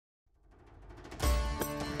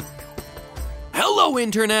Hello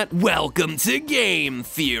Internet, welcome to Game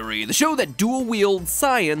Theory, the show that dual wields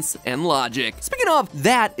science and logic. Speaking of,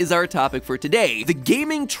 that is our topic for today, the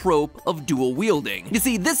gaming trope of dual wielding. You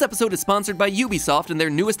see, this episode is sponsored by Ubisoft and their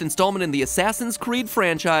newest installment in the Assassin's Creed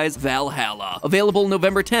franchise, Valhalla. Available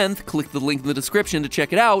November 10th, click the link in the description to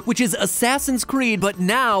check it out, which is Assassin's Creed, but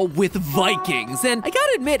now with Vikings. And I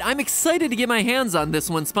gotta admit, I'm excited to get my hands on this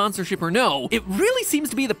one, sponsorship or no. It really seems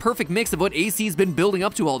to be the perfect mix of what AC's been building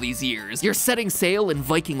up to all these years. You're setting sail in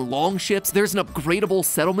Viking longships, there's an upgradable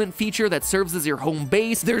settlement feature that serves as your home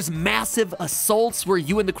base, there's massive assaults where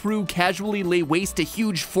you and the crew casually lay waste to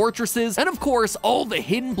huge fortresses, and of course, all the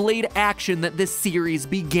hidden blade action that this series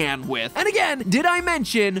began with. And again, did I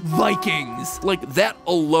mention Vikings? Like, that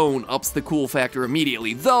alone ups the cool factor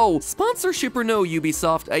immediately. Though, sponsorship or no,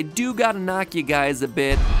 Ubisoft, I do gotta knock you guys a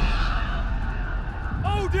bit.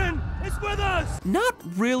 Odin is with us! Not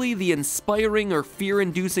really the inspiring or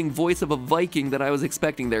fear-inducing voice of a Viking that I was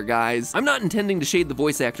expecting there, guys. I'm not intending to shade the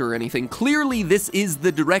voice actor or anything. Clearly, this is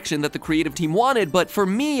the direction that the creative team wanted, but for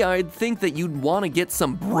me, I'd think that you'd want to get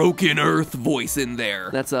some Broken Earth voice in there.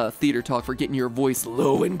 That's theater talk for getting your voice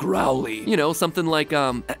low and growly. You know, something like,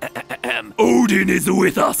 Odin is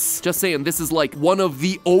with us! Just saying, this is like one of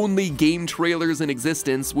the only game trailers in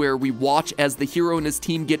existence where we watch as the hero and his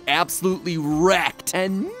team get absolutely wrecked,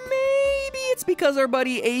 and it's because our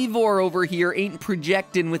buddy Eivor over here ain't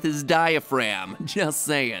projecting with his diaphragm. Just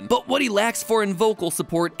saying. But what he lacks for in vocal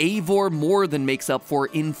support, Eivor more than makes up for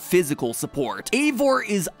in physical support. Eivor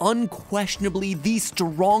is unquestionably the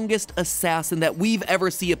strongest assassin that we've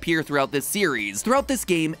ever seen appear throughout this series. Throughout this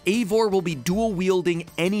game, Eivor will be dual wielding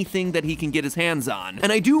anything that he can get his hands on.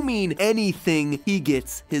 And I do mean anything he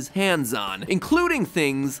gets his hands on, including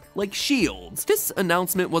things like shields. This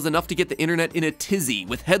announcement was enough to get the internet in a tizzy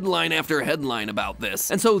with headline after headline about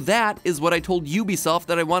this. And so that is what I told Ubisoft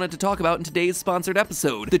that I wanted to talk about in today's sponsored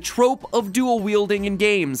episode. The trope of dual wielding in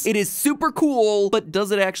games. It is super cool, but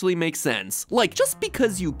does it actually make sense? Like, just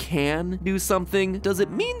because you can do something, does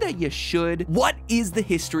it mean that you should? What is the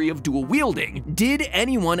history of dual wielding? Did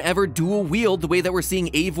anyone ever dual wield the way that we're seeing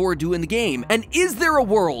Eivor do in the game? And is there a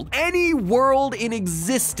world, any world in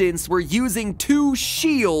existence where using two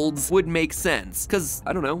shields would make sense? Cause,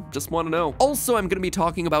 I don't know, just wanna know. Also, I'm gonna be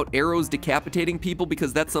talking about arrows decapitating people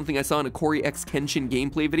because that's something I saw in a Corey X Kenshin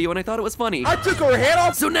gameplay video and I thought it was funny. I took her head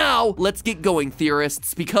off! So now, let's get going,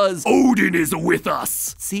 theorists, because Odin is with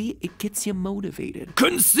us! See, it gets you motivated.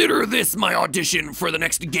 Consider this my audition for the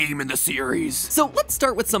next game in the series. So let's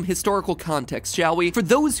start with some historical context, shall we? For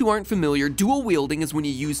those who aren't familiar, dual wielding is when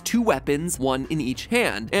you use two weapons, one in each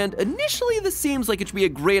hand. And initially this seems like it should be a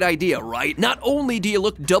great idea, right? Not only do you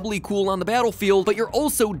look doubly cool on the battlefield, but you're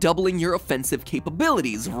also doubling your offensive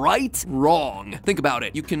capabilities, right? Wrong. Think about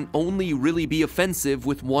it. You can only really be offensive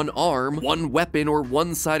with one arm, one weapon, or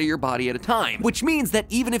one side of your body at a time. Which means that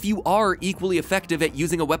even if you are equally effective at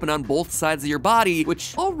using a weapon on both sides of your body,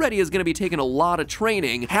 which already is going to be taking a lot of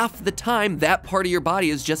training, half the time that part of your body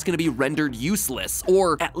is just going to be rendered useless,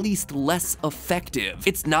 or at least less effective.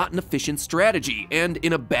 It's not an efficient strategy, and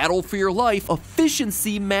in a battle for your life,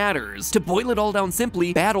 efficiency matters. To boil it all down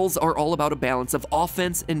simply, battles are all about a balance of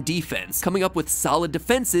offense and defense, coming up with solid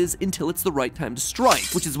defenses until it's the right time to strike,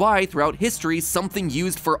 which is why throughout history, something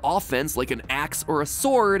used for offense, like an axe or a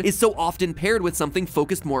sword, is so often paired with something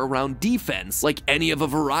focused more around defense, like any of a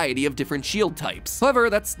variety of different shield types. However,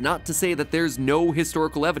 that's not to say that there's no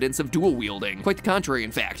historical evidence of dual wielding. Quite the contrary,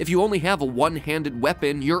 in fact. If you only have a one-handed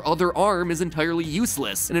weapon, your other arm is entirely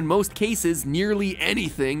useless, and in most cases, nearly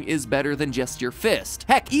anything is better than just your fist.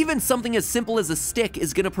 Heck, even something as simple as a stick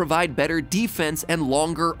is gonna provide better defense and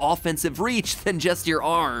longer offensive reach than just your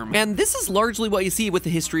arm. And this is largely what you see with the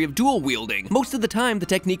history of dual wielding. Most of the time, the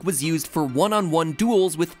technique was used for one-on-one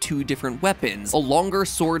duels with two different weapons, a longer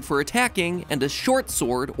sword for attacking and a short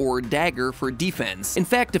sword or dagger for defense. In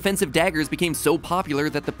fact, defensive daggers became so popular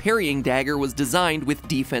that the parrying dagger was designed with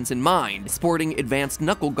defense in mind, sporting advanced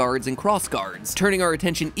knuckle guards and cross guards. Turning our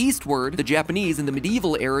attention eastward, the Japanese in the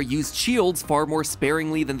medieval era used shields far more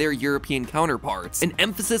sparingly than their European counterparts. An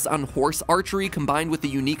emphasis on horse archery combined with the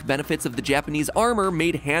unique benefits of the Japanese armor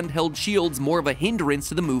made handheld shields more of a hindrance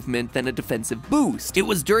to the movement than a defensive boost. It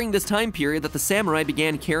was during this time period that the samurai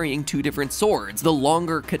began carrying two different swords, the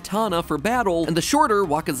longer katana for battle and the shorter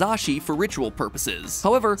wakizashi for ritual purposes.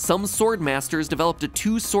 However, some sword masters developed a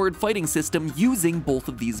two-sword fighting system using both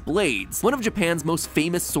of these blades. One of Japan's most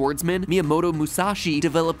famous swordsmen, Miyamoto Musashi,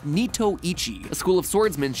 developed Nito Ichi, a school of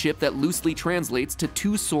swordsmanship that loosely translates to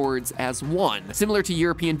two swords as one. Similar to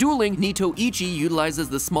European dueling, Nito Ichi utilizes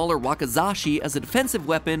the smaller wakizashi as a defensive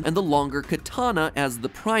weapon and the the longer katana as the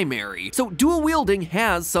primary. So dual wielding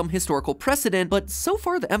has some historical precedent, but so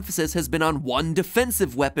far the emphasis has been on one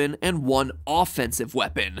defensive weapon and one offensive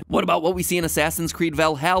weapon. What about what we see in Assassin's Creed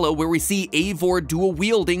Valhalla, where we see Eivor dual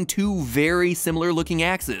wielding two very similar looking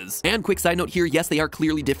axes? And quick side note here, yes, they are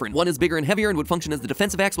clearly different. One is bigger and heavier and would function as the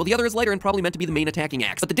defensive axe, while the other is lighter and probably meant to be the main attacking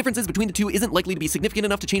axe. But the differences between the two isn't likely to be significant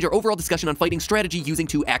enough to change our overall discussion on fighting strategy using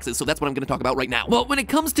two axes, so that's what I'm going to talk about right now. Well, when it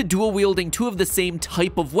comes to dual wielding two of the same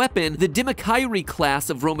type of weapon, the Dimakairi class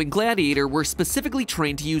of Roman gladiator were specifically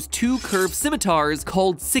trained to use two curved scimitars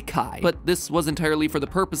called sikai, but this was entirely for the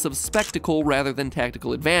purpose of spectacle rather than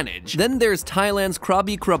tactical advantage. Then there's Thailand's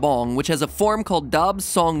Krabi Krabong, which has a form called Dab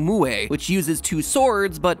Song Mue, which uses two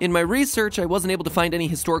swords, but in my research I wasn't able to find any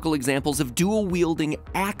historical examples of dual wielding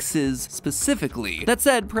axes specifically. That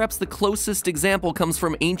said, perhaps the closest example comes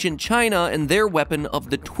from ancient China and their weapon of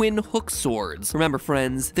the twin hook swords. Remember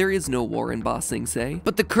friends, there is no war in Ba Sing Se.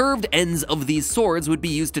 But the curved ends of these swords would be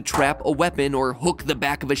used to trap a weapon or hook the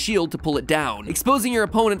back of a shield to pull it down, exposing your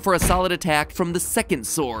opponent for a solid attack from the second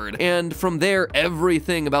sword. And from there,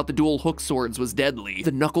 everything about the dual hook swords was deadly.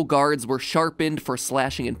 The knuckle guards were sharpened for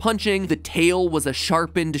slashing and punching, the tail was a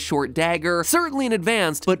sharpened short dagger, certainly an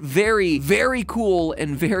advanced, but very, very cool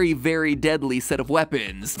and very, very deadly set of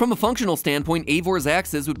weapons. From a functional standpoint, Eivor's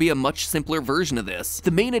axes would be a much simpler version of this.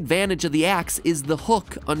 The main advantage of the axe is the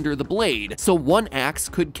hook under the blade, so one axe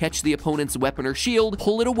could catch the opponent's weapon or shield,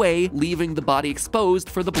 pull it away, leaving the body exposed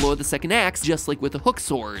for the blow of the second axe, just like with the hook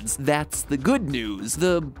swords. That's the good news.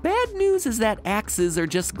 The bad news is that axes are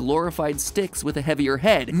just glorified sticks with a heavier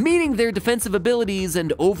head, meaning their defensive abilities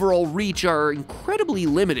and overall reach are incredibly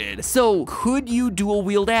limited. So could you dual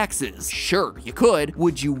wield axes? Sure, you could.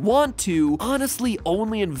 Would you want to? Honestly,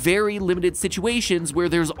 only in very limited situations where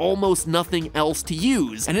there's almost nothing else to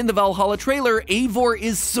use. And in the Valhalla trailer, Eivor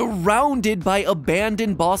is surrounded by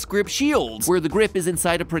abandoned boss grip shields, where the grip is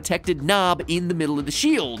inside a protected knob in the middle of the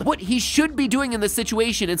shield. What he should be doing in this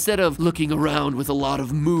situation, instead of looking around with a lot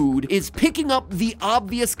of mood, is picking up the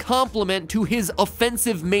obvious complement to his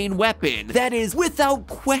offensive main weapon. That is, without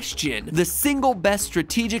question, the single best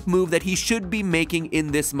strategic move that he should be making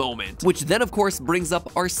in this moment. Which then of course brings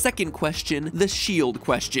up our second question, the shield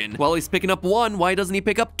question. While he's picking up one, why doesn't he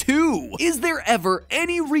pick up two? Is there ever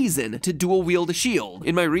any reason to dual wield a shield?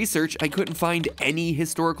 In my research, I couldn't find any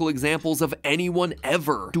historical examples of anyone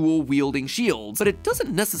ever dual wielding shields, but it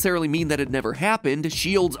doesn't necessarily mean that it never happened.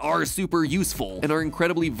 Shields are super useful and are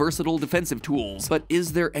incredibly versatile defensive tools, but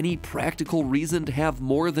is there any practical reason to have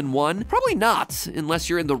more than one? Probably not, unless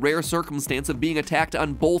you're in the rare circumstance of being attacked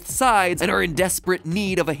on both sides and are in desperate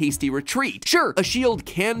need of a hasty retreat. Sure, a shield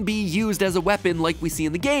can be used as a weapon like we see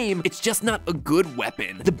in the game, it's just not a good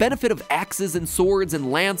weapon. The benefit of axes and swords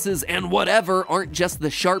and lances and whatever aren't just the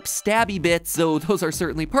sharp stabby bits, though those are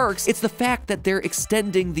certainly perks, it's the fact that they're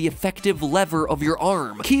extending the effective lever of your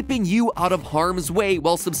arm, keeping you out of harm's way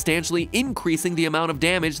while substantially increasing the amount of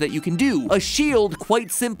damage that you can do. A shield,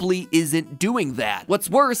 quite simply, isn't doing that. What's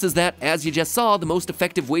worse is that, as you just saw, the most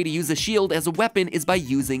effective way to use a shield as a weapon is by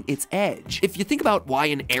using its edge. If you think about why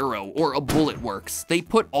an arrow or a bullet works, they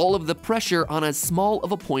put all of the pressure on as small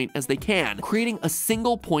of a point as they can, creating a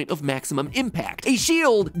single point of maximum impact. A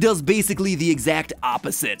shield does basically the exact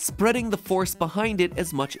opposite, spreading the force behind it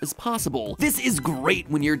as much as possible. This is great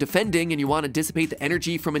when you're defending and you want to dissipate the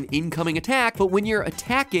energy from an incoming attack, but when you're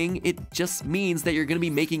attacking, it just means that you're going to be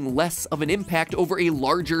making less of an impact over a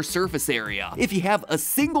larger surface area. If you have a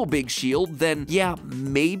single big shield, then yeah,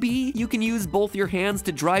 maybe you can use both your hands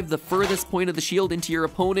to drive the furthest point of the shield into your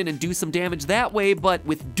opponent and do some damage that way, but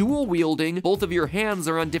with dual wielding, both of your hands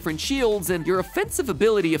are on different shields and your offensive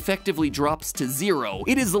ability effectively drops to zero.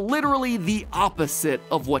 It is literally the opposite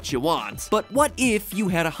of what you want. But what if you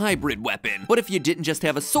had a hybrid weapon? What if you didn't just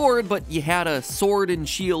have a sword, but you had a sword and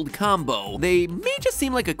shield combo? They may just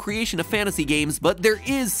seem like a creation of fantasy games, but there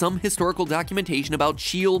is some historical documentation about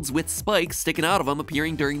shields with spikes sticking out of them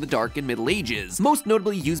appearing during the Dark and Middle Ages. Most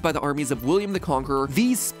notably used by the armies of William the Conqueror,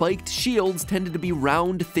 these spiked shields tended to be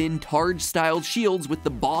round, thin, targe-styled shields with the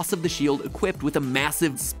boss of the shield equipped with a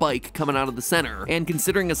massive spike coming out of the center. And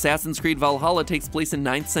considering Assassin's Creed Valhalla takes place in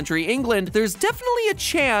 9th century England, there's definitely a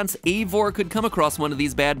chance Eivor could come across one of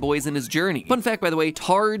these bad boys in his journey. Fun fact, by the way,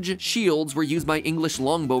 targe shields were used by English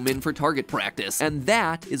longbowmen for target practice, and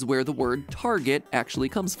that is where the word target actually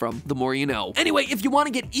comes from. The more you know. Anyway, if you want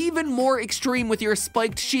to get even more extreme with your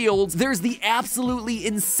spiked shields, there's the absolutely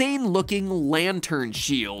insane looking lantern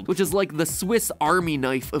shield, which is like the Swiss Army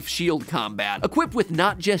knife of shield combat, equipped with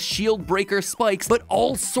not just shield breaker spikes, but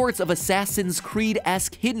all sorts of Assassin's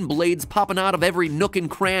Creed-esque hidden blades popping out of every nook and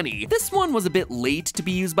cranny. This one was a bit late to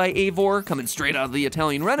be used by Eivor, coming straight straight out of the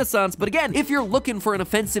Italian Renaissance, but again, if you're looking for an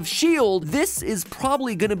offensive shield, this is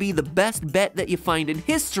probably gonna be the best bet that you find in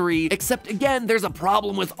history, except again, there's a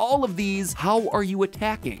problem with all of these. How are you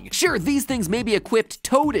attacking? Sure, these things may be equipped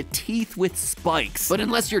toe to teeth with spikes, but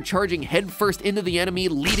unless you're charging headfirst into the enemy,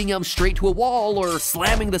 leading them straight to a wall, or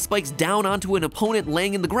slamming the spikes down onto an opponent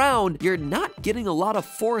laying in the ground, you're not getting a lot of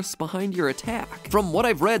force behind your attack. From what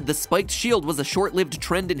I've read, the spiked shield was a short-lived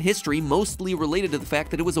trend in history, mostly related to the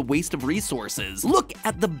fact that it was a waste of resources. Look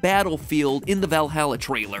at the battlefield in the Valhalla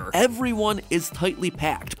trailer. Everyone is tightly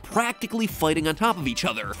packed, practically fighting on top of each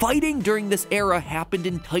other. Fighting during this era happened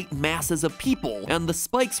in tight masses of people, and the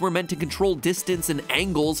spikes were meant to control distance and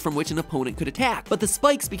angles from which an opponent could attack. But the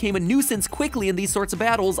spikes became a nuisance quickly in these sorts of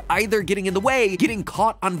battles, either getting in the way, getting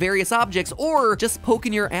caught on various objects, or just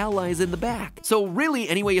poking your allies in the back. So really,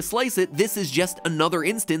 any way you slice it, this is just another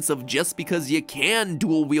instance of just because you can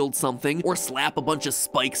dual wield something or slap a bunch of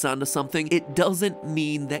spikes onto something, it doesn't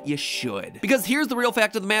mean that you should. Because here's the real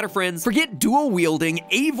fact of the matter, friends. Forget dual wielding,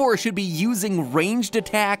 Eivor should be using ranged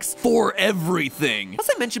attacks for everything. As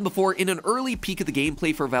I mentioned before, in an early peek of the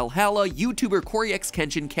gameplay for Valhalla, YouTuber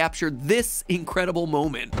CoryXKenshin captured this incredible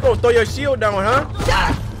moment. Gonna throw your shield down,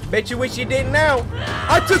 huh? Bet you wish you didn't now.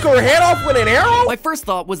 I took her head off with an arrow? My first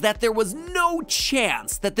thought was that there was no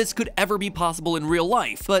chance that this could ever be possible in real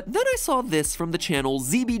life, but then I saw this from the channel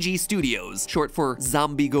ZBG Studios, short for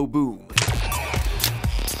Zombie Go Boom.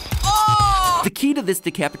 The key to this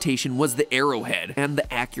decapitation was the arrowhead and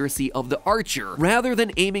the accuracy of the archer. Rather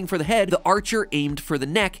than aiming for the head, the archer aimed for the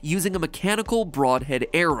neck using a mechanical broadhead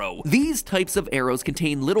arrow. These types of arrows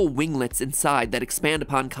contain little winglets inside that expand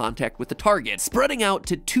upon contact with the target, spreading out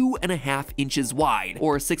to 2.5 inches wide,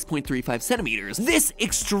 or 6.35 centimeters. This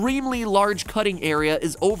extremely large cutting area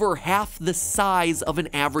is over half the size of an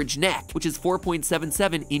average neck, which is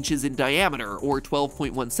 4.77 inches in diameter, or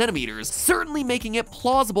 12.1 centimeters, certainly making it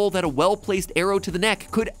plausible that a well-placed arrow to the neck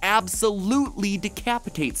could absolutely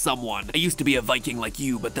decapitate someone. I used to be a Viking like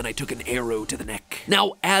you, but then I took an arrow to the neck.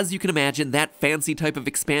 Now, as you can imagine, that fancy type of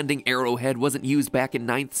expanding arrowhead wasn't used back in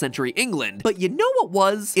 9th century England, but you know what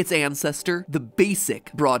was? Its ancestor, the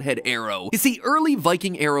basic broadhead arrow. You see, early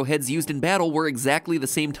Viking arrowheads used in battle were exactly the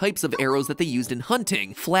same types of arrows that they used in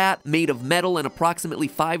hunting. Flat, made of metal, and approximately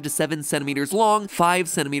 5 to 7 centimeters long, 5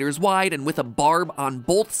 centimeters wide, and with a barb on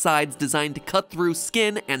both sides designed to cut through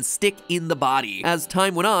skin and stick in the body. As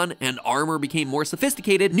time went on and armor became more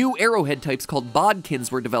sophisticated, new arrowhead types called bodkins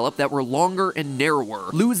were developed that were longer and narrower,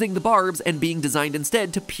 losing the barbs and being designed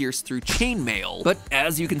instead to pierce through chainmail. But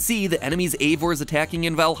as you can see, the enemies Eivor is attacking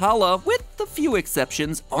in Valhalla, with a few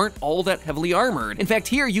exceptions, aren't all that heavily armored. In fact,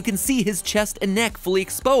 here you can see his chest and neck fully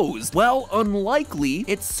exposed. While unlikely,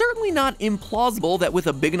 it's certainly not implausible that with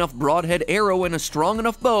a big enough broadhead arrow and a strong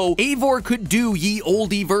enough bow, Eivor could do ye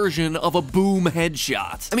oldie version of a boom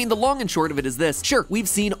headshot. I mean, the long and short of it is this. Sure, we've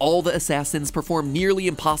seen all the assassins perform nearly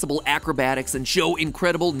impossible acrobatics and show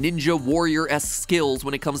incredible ninja warrior-esque skills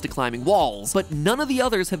when it comes to climbing walls, but none of the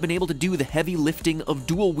others have been able to do the heavy lifting of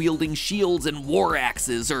dual-wielding shields and war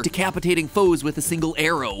axes or decapitating foes with a single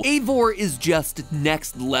arrow. Eivor is just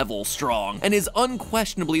next level strong and is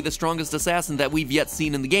unquestionably the strongest assassin that we've yet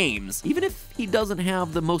seen in the games, even if he doesn't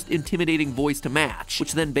have the most intimidating voice to match,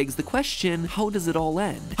 which then begs the question, how does it all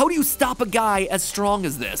end? How do you stop a guy as strong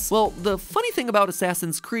as this? Well, the funny thing about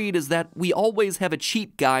Assassin's Creed is that we always have a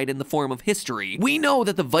cheat guide in the form of history. We know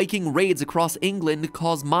that the Viking raids across England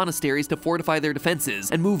caused monasteries to fortify their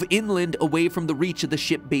defenses and move inland away from the reach of the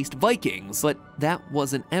ship-based Vikings, but that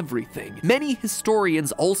wasn't everything. Many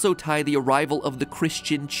historians also tie the arrival of the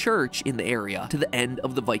Christian church in the area to the end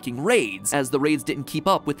of the Viking raids, as the raids didn't keep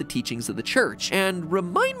up with the teachings of the church. And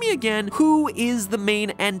remind me again, who is the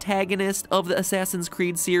main antagonist of the Assassin's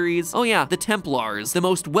Creed series? Oh yeah, the Templars, the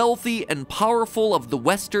most wealthy and powerful of the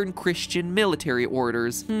Western Christian military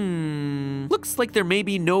orders. Looks like there may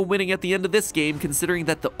be no winning at the end of this game, considering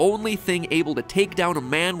that the only thing able to take down a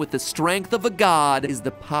man with the strength of a god is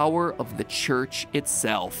the power of the church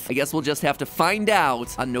itself. I guess we'll just have to find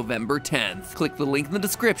out on November 10th. Click the link in the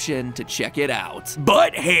description to check it out.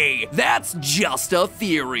 But hey, that's just a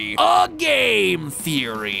theory. A game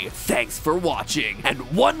theory. Thanks for watching, and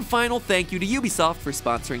one final thank you to Ubisoft for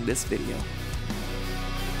sponsoring this video.